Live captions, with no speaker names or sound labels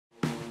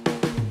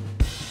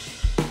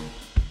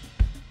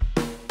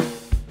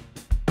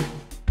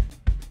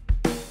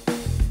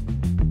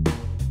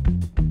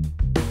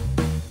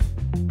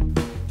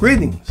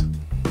Greetings.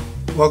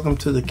 Welcome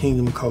to the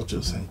Kingdom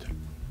Culture Center.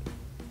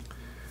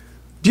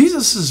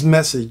 Jesus'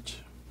 message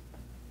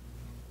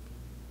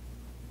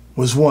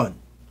was one.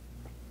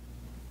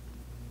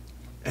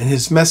 And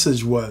his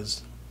message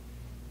was,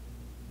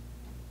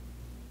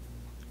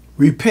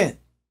 repent,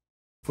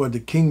 for the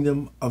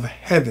kingdom of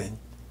heaven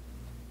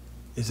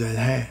is at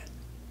hand.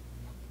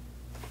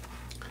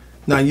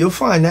 Now you'll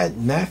find that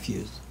in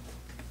Matthew's,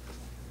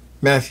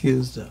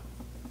 the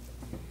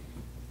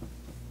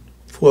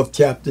 4th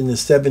chapter and the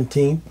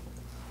 17th.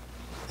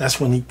 That's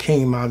when he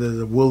came out of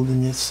the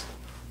wilderness.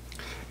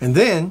 And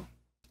then,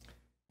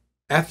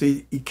 after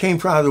he came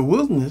out of the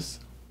wilderness,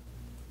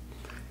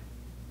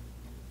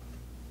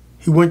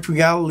 he went to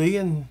Galilee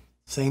and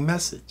same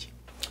message.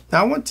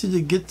 Now I want you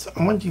to get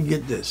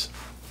this.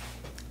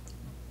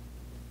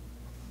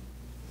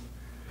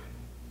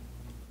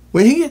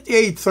 When he hit the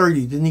age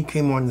 30, then he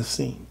came on the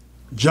scene.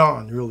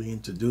 John really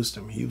introduced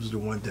him. He was the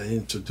one that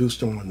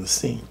introduced him on the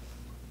scene.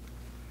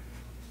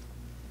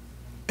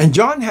 And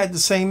John had the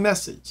same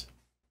message.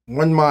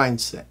 One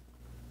mindset.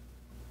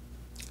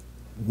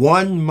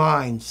 One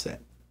mindset.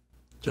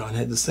 John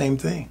had the same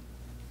thing.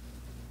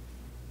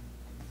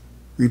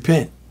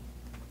 Repent,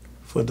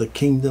 for the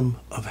kingdom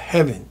of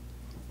heaven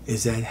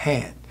is at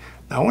hand.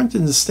 Now I want you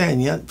to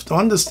understand, to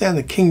understand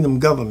the kingdom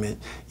government,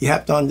 you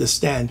have to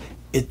understand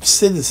its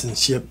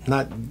citizenship,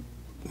 not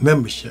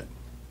membership.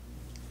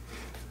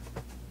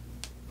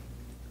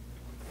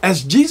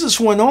 As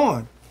Jesus went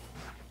on,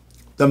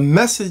 the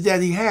message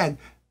that he had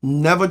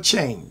never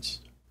changed.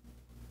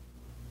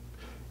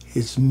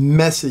 His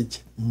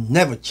message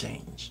never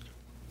changed.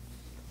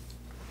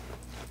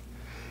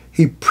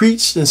 He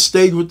preached and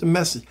stayed with the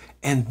message.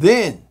 And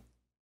then,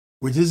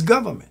 with his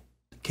government,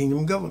 the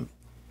kingdom government,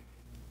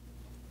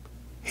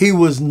 he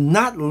was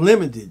not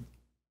limited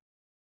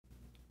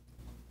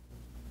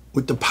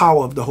with the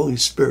power of the Holy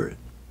Spirit.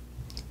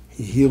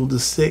 He healed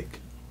the sick.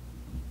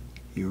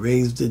 He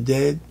raised the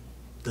dead.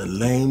 The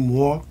lame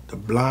walked. The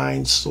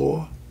blind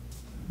saw.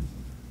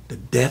 The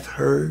deaf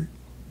heard.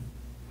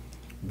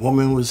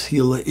 Woman was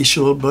healed of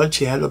issue of blood.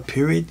 She had a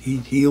period. He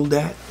healed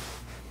that.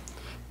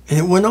 And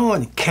it went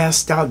on. He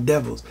cast out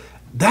devils.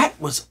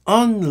 That was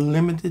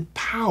unlimited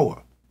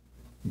power.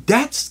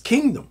 That's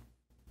kingdom.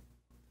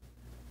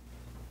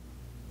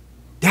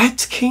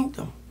 That's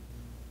kingdom.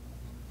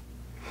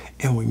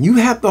 And when you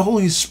have the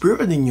Holy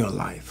Spirit in your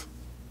life,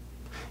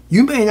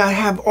 you may not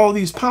have all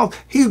these powers.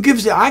 He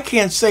gives you, I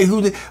can't say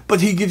who, but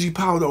he gives you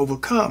power to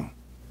overcome.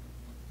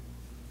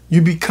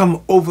 You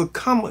become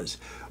overcomers.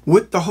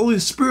 With the Holy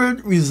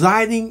Spirit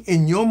residing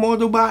in your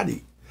mortal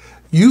body,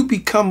 you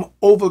become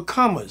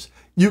overcomers.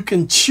 You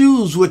can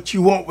choose what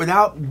you want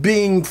without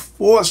being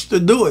forced to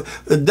do it.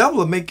 The devil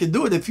will make you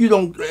do it if you're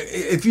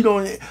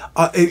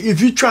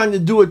trying to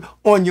do it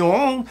on your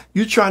own.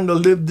 You're trying to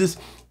live this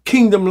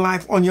kingdom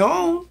life on your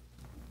own.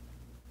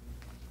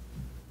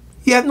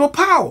 You have no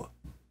power.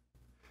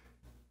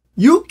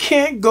 You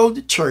can't go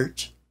to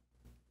church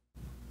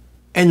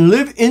and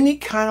live any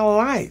kind of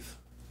life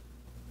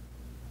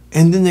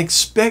and then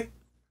expect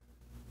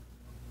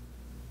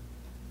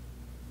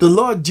the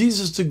Lord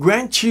Jesus to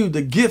grant you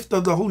the gift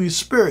of the Holy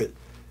Spirit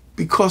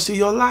because of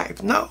your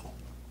life. No.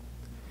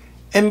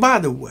 And by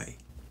the way,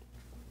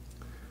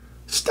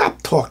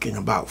 stop talking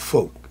about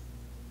folk.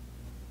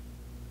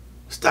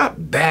 Stop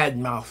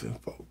bad-mouthing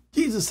folk.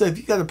 Jesus said, if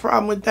you got a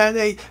problem with that,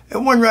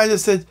 and one writer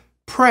said,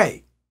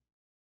 pray.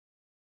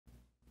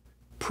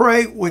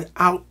 Pray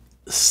without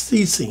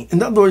ceasing.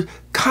 In other words,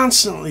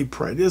 constantly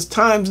pray. There's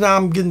times now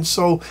I'm getting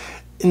so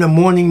in the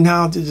morning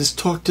now to just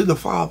talk to the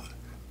Father.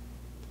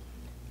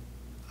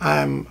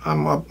 I'm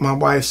up. My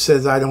wife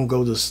says I don't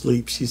go to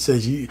sleep. She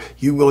says you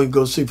only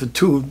go to sleep for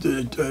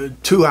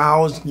 2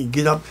 hours and you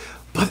get up.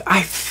 But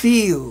I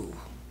feel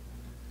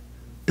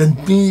the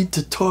need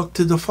to talk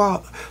to the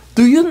Father.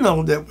 Do you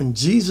know that when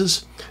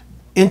Jesus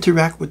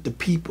interacted with the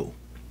people,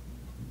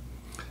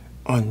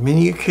 on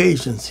many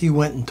occasions he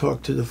went and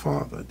talked to the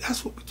Father?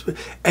 That's what we do.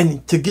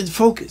 And to get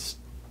focused.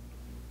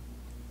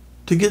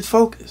 To get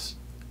focused.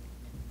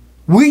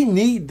 We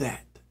need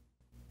that.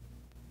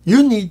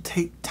 You need to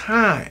take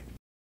time.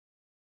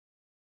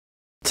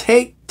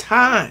 Take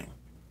time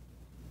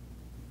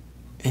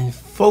and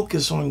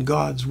focus on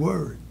God's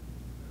word.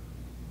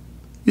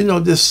 You know,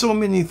 there's so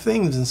many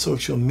things in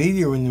social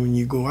media when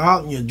you go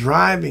out and you're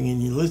driving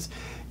and you listen.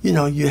 You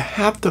know, you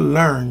have to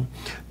learn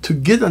to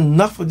get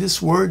enough of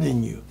this word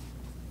in you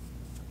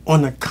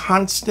on a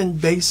constant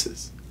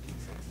basis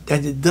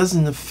that it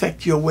doesn't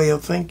affect your way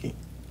of thinking.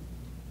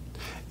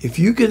 If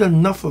you get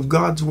enough of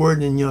God's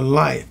word in your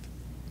life,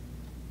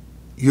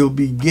 you'll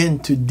begin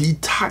to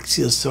detox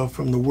yourself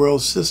from the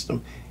world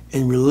system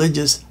and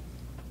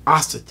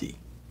religiosity.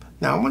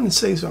 Now, I want to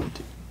say something to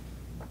you.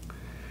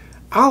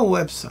 Our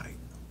website,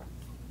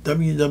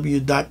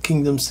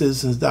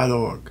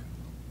 www.kingdomcitizens.org,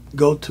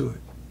 go to it.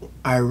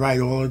 I write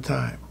all the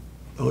time.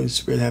 The Holy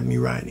Spirit had me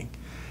writing.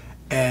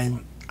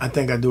 And I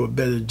think I do a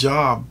better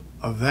job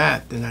of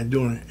that than I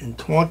do in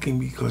talking,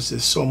 because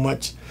there's so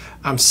much.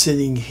 I'm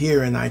sitting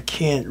here and I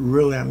can't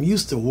really, I'm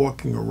used to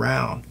walking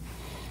around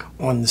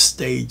on the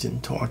stage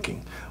and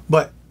talking.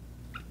 But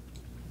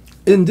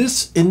in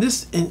this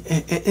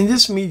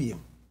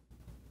medium,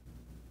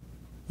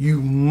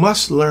 you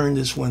must learn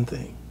this one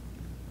thing.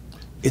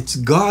 It's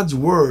God's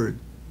word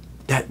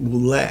that will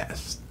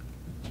last.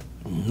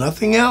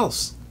 Nothing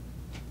else.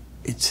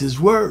 It's his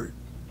word.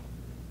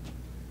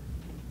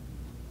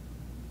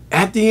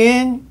 At the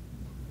end,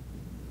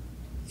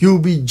 you'll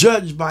be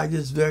judged by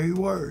this very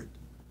word.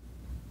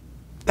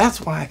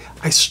 That's why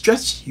I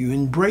stress you,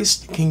 embrace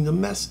the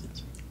kingdom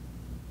message.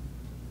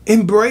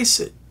 Embrace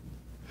it.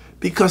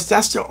 Because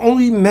that's the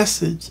only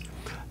message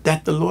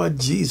that the Lord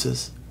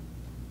Jesus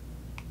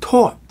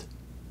taught,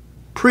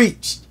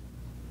 preached.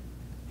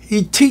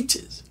 He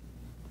teaches.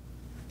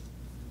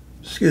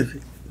 Excuse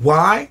me.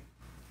 Why?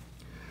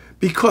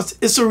 Because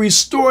it's a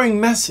restoring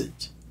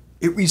message.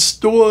 It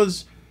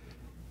restores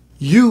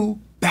you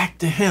back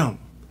to him.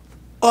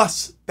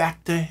 Us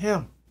back to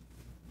him.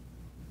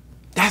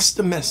 That's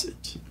the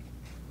message.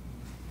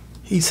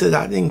 He said,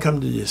 I didn't come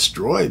to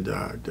destroy,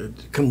 to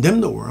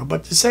condemn the world,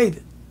 but to save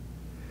it.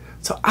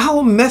 So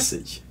our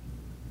message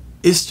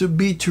is to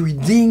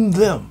redeem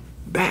them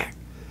back.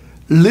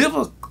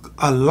 Live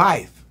a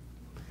life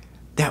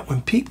that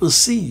when people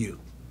see you,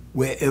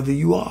 wherever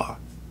you are,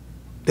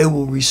 they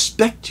will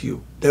respect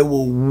you. They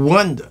will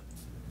wonder.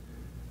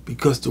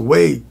 Because the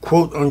way,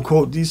 quote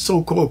unquote, these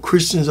so-called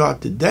Christians are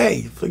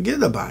today,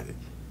 forget about it.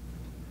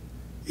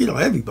 You know,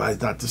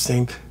 everybody's not the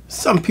same.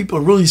 Some people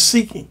are really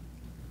seeking.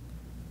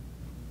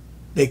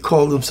 They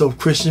call themselves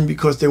Christian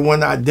because they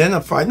want to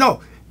identify.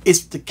 No,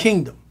 it's the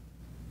kingdom.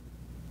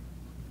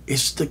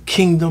 It's the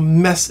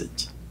kingdom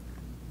message.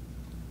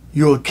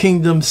 You're a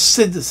kingdom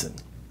citizen.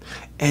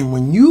 And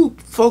when you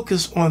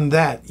focus on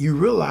that, you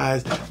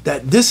realize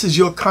that this is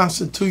your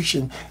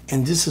constitution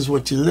and this is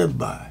what you live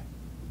by.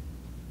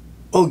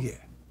 Oh yeah,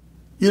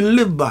 you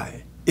live by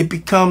it. It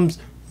becomes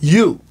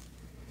you.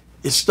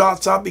 It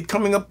starts out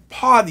becoming a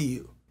part of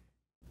you.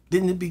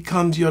 Then it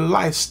becomes your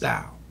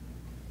lifestyle.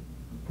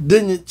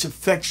 Then it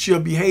affects your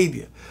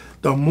behavior.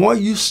 The more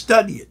you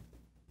study it,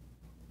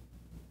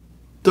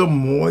 the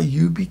more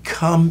you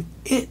become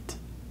it.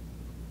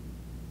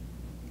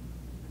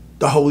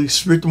 The Holy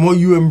Spirit, the more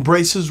you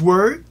embrace his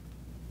word,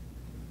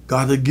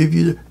 God will give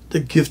you the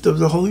gift of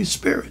the Holy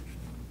Spirit.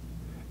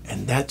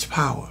 And that's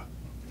power.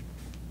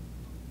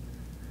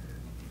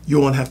 You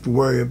won't have to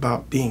worry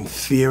about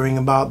fearing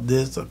about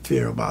this, or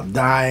fear about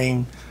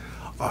dying,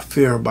 or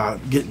fear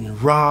about getting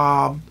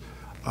robbed.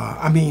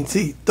 Fear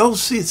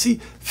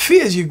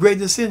is your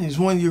greatest enemy. It's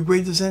one of your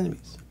greatest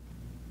enemies.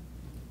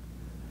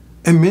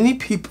 And many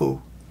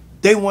people,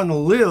 they want to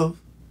live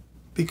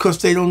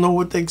because they don't know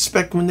what they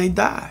expect when they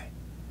die.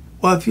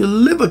 Well, if you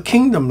live a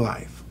kingdom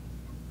life,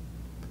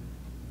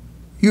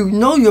 you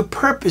know your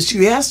purpose.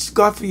 You ask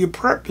God for your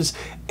purpose,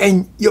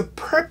 and your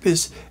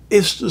purpose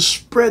is to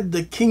spread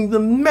the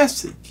kingdom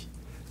message.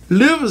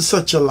 Live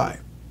such a life.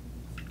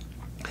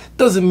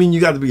 Doesn't mean you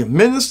got to be a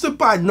minister,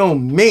 by no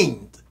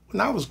means. When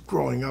I was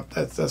growing up,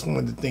 that's one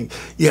of the things.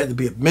 You had to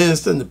be a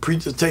minister, and the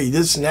preacher tell you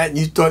this and that, and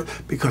you thought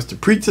because the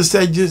preacher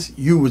said this,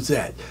 you was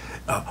that.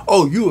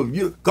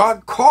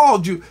 God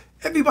called you.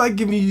 Everybody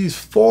giving you these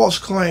false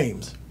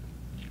claims.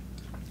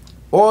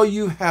 All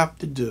you have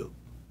to do,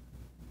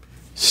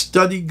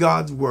 study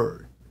God's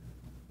word.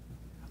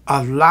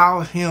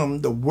 Allow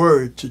him, the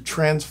word, to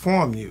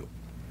transform you.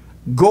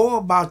 Go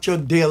about your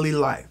daily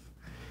life,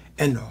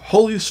 and the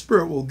Holy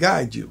Spirit will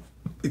guide you.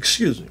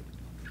 Excuse me.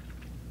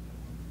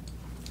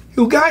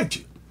 He'll guide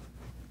you.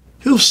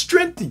 He'll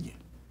strengthen you.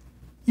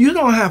 You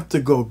don't have to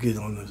go get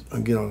on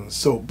a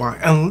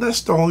soapbox unless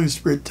the Holy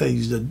Spirit tells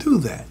you to do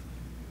that.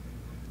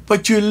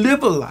 But you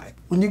live a life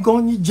when you go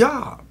on your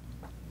job.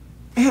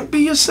 And be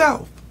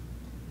yourself.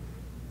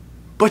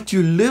 But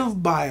you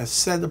live by a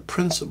set of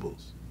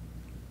principles,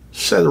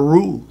 set of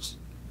rules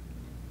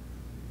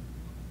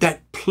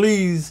that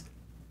please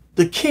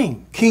the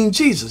King, King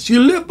Jesus.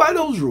 You live by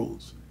those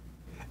rules.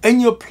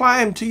 And you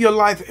apply them to your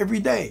life every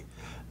day.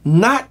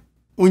 Not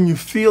when you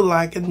feel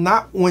like it,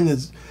 not when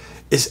it's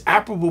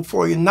applicable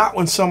for you, not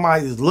when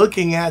somebody is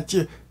looking at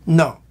you.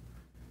 No.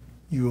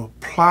 You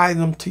apply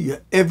them to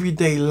your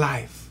everyday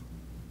life.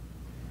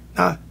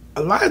 Now,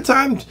 a lot of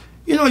times,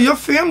 your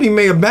family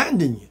may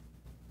abandon you.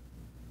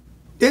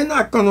 They're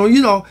not going to,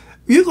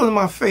 you go to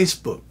my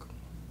Facebook.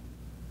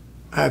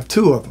 I have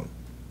 2 of them.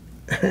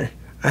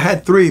 I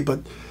had 3, but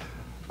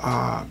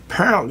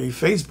apparently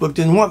Facebook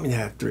didn't want me to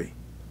have 3.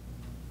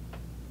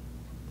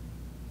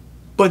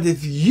 But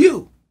if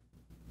you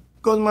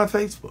go to my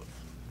Facebook,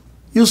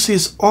 you'll see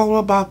it's all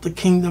about the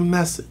kingdom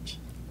message.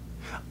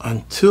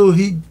 Until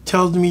he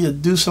tells me to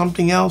do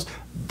something else,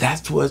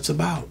 that's what it's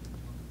about.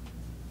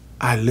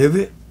 I live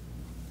it.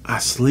 I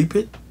sleep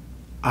it.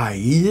 I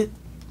eat it.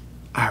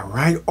 I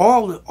write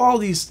all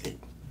these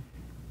things.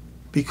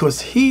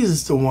 Because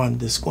he's the one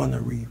that's going to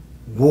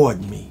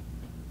reward me.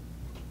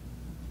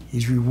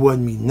 He's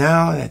rewarding me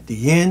now and at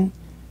the end.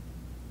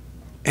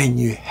 And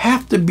you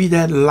have to be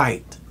that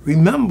light.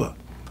 Remember,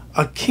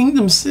 a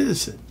kingdom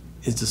citizen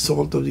is the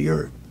salt of the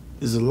earth,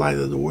 is the light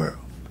of the world,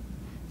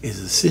 is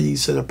a city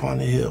set upon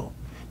a hill.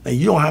 Now,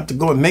 you don't have to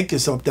go and make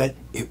yourself that.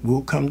 It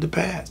will come to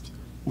pass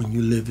when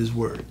you live his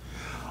word.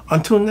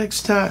 Until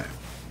next time,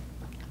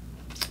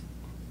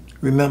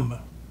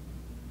 remember,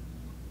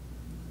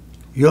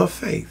 your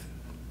faith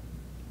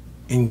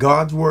in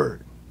God's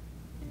word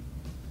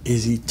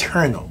is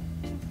eternal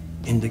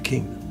in the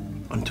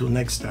kingdom. Until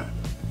next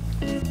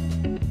time.